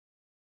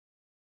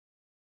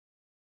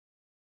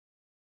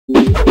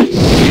Hi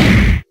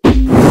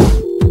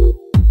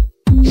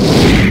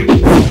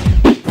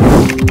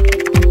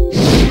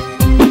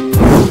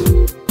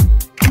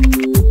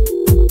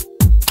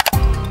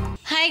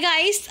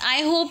guys,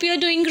 I hope you're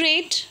doing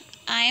great.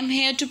 I am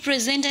here to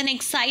present an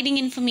exciting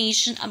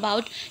information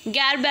about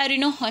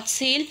Garbarino Hot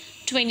Sale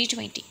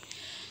 2020.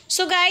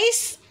 So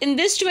guys, in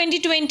this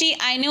 2020,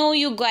 I know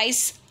you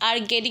guys are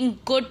getting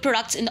good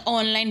products in the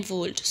online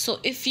world. So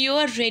if you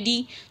are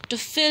ready to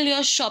fill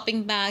your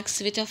shopping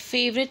bags with your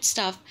favorite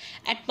stuff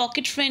at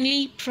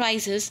pocket-friendly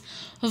prices,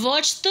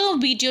 watch the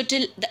video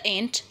till the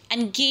end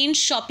and gain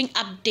shopping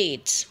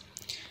updates.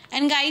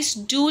 And guys,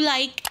 do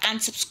like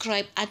and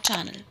subscribe our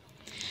channel.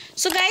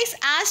 So guys,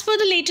 as per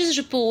the latest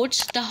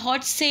reports, the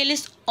hot sale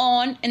is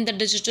on in the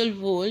digital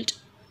world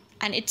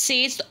and it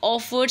says the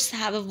offers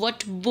have a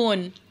what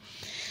boon.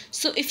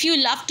 So if you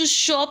love to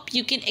shop,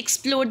 you can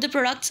explore the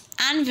products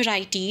and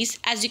varieties.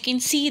 As you can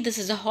see, this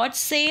is a hot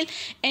sale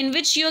in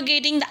which you're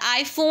getting the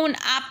iPhone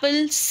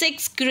Apple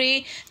 6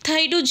 Grey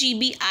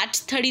 32GB at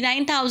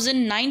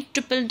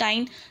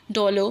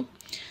 $39,999.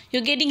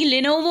 You're getting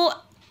Lenovo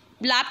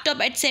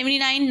laptop at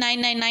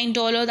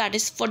 $79,999, that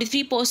is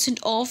 43%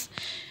 off.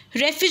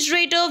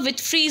 Refrigerator with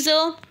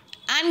freezer.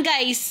 And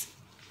guys,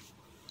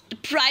 the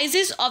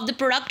prices of the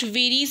product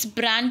varies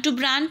brand to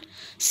brand,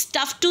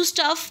 stuff to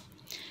stuff,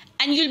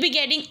 and you'll be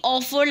getting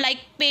offer like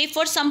pay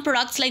for some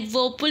products like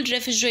Whirlpool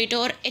refrigerator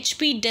or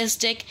HP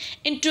desk deck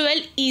in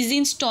 12 easy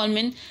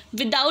installment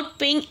without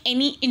paying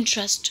any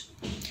interest.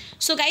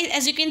 So guys,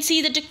 as you can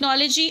see, the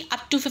technology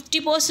up to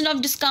 50%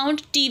 off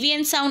discount, TV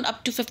and sound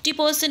up to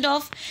 50%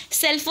 off,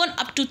 cell phone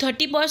up to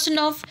 30%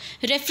 off,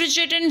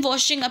 refrigerator and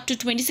washing up to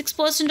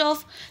 26%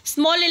 off,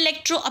 small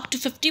electro up to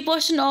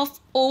 50% off,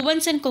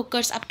 ovens and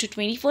cookers up to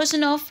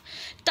 20% off,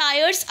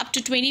 tires up to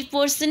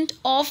 20%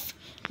 off,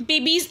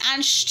 babies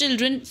and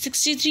children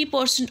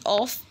 63%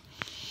 off.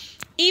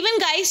 Even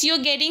guys, you're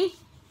getting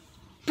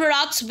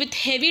products with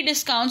heavy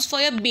discounts for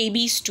your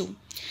babies too.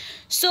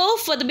 So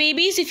for the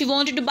babies, if you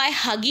wanted to buy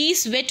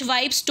Huggies Wet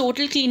Wipes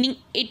Total Cleaning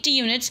 80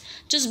 units,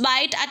 just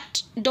buy it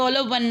at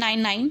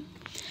 $199.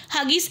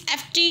 Huggies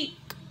FT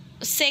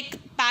Sec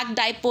Pack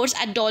Diapers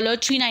at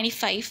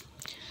 $395.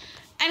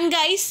 And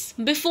guys,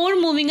 before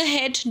moving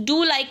ahead,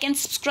 do like and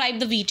subscribe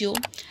the video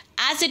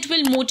as it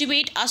will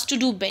motivate us to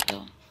do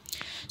better.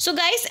 So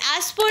guys,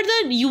 as per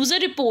the user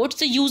reports,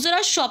 the user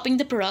are shopping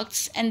the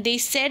products and they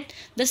said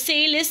the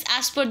sale is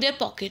as per their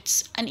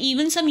pockets, and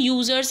even some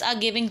users are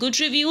giving good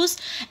reviews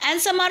and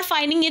some are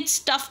finding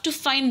it tough to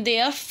find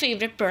their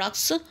favorite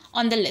products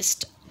on the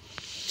list.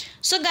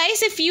 So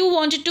guys, if you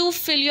wanted to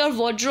fill your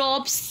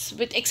wardrobes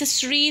with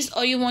accessories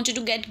or you wanted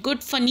to get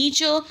good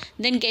furniture,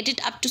 then get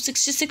it up to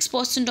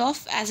 66%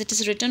 off as it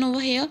is written over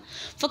here.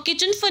 For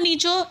kitchen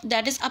furniture,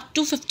 that is up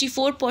to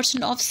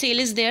 54% off sale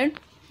is there.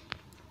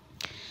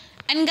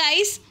 And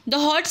guys, the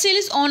hot sale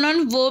is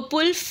on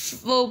Whirlpool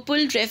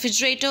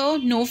refrigerator,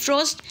 No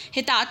Frost,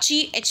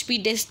 Hitachi,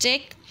 HP desk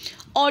deck,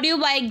 Audio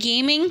by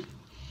Gaming.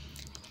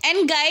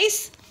 And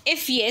guys,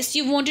 if yes,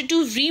 you wanted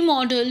to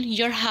remodel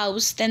your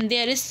house, then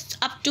there is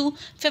up to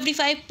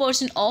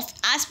 55% off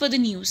as per the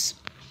news.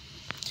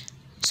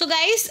 So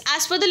guys,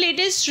 as per the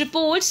latest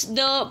reports,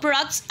 the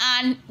products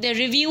and their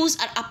reviews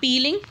are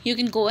appealing. You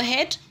can go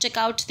ahead, check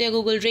out their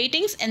Google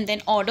ratings and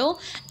then order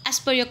as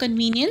per your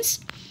convenience.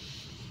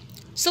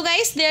 So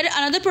guys, there are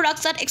another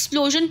products are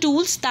explosion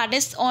tools, that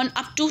is on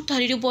up to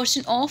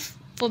 32% off.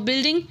 For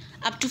building,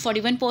 up to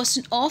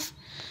 41% off.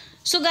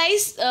 So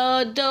guys,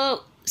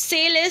 the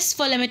sale is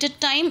for limited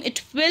time.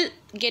 It will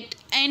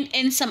end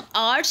in some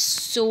hours.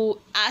 So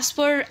as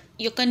per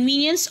your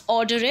convenience,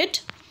 order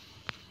it.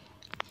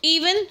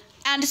 Even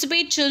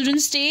anticipate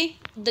Children's Day,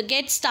 the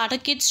Get Starter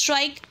Kit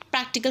Strike,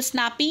 Practical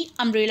Snappy,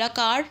 Umbrella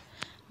Car,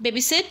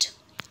 Babysit.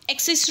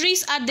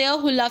 Accessories are there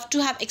who love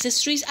to have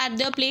accessories at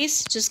their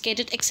place. Just get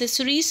it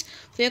accessories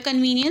for your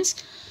convenience.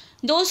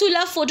 Those who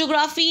love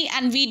photography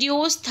and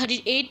videos,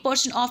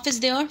 38% off is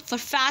there. For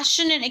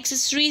fashion and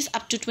accessories,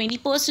 up to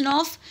 20%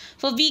 off.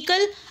 For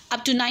vehicle,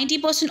 up to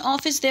 90%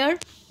 off is there.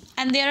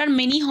 And there are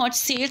many hot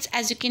sales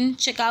as you can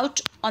check out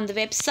on the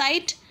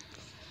website.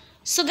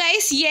 So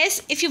guys,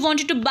 yes, if you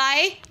wanted to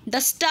buy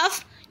the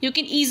stuff, you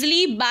can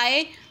easily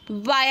buy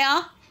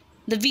via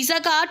the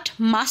Visa card,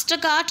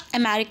 MasterCard,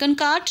 American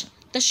card.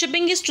 The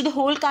shipping is to the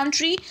whole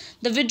country.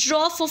 The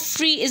withdraw for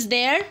free is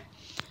there.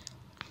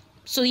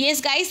 So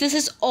yes guys, this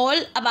is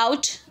all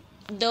about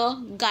the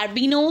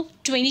Garbarino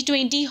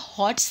 2020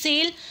 hot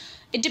sale.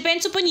 It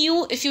depends upon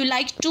you. If you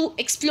like to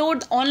explore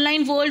the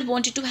online world,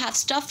 wanted to have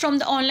stuff from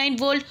the online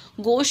world,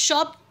 go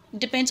shop.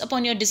 Depends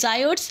upon your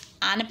desires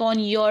and upon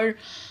your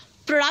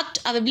product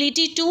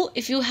availability too.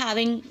 If you're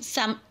having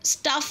some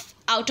stuff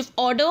out of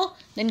order,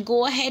 then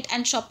go ahead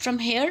and shop from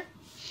here.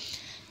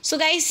 So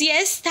guys,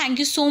 yes, thank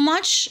you so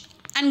much.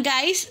 And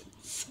guys,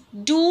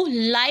 do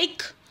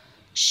like,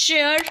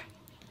 share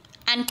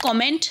and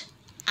comment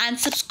and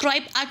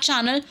subscribe our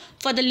channel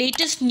for the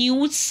latest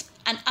news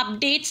and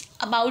updates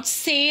about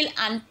sale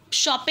and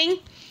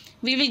shopping.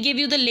 We will give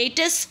you the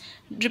latest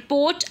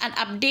report and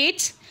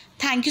updates.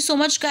 Thank you so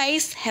much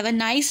guys. Have a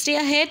nice day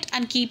ahead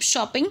and keep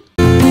shopping.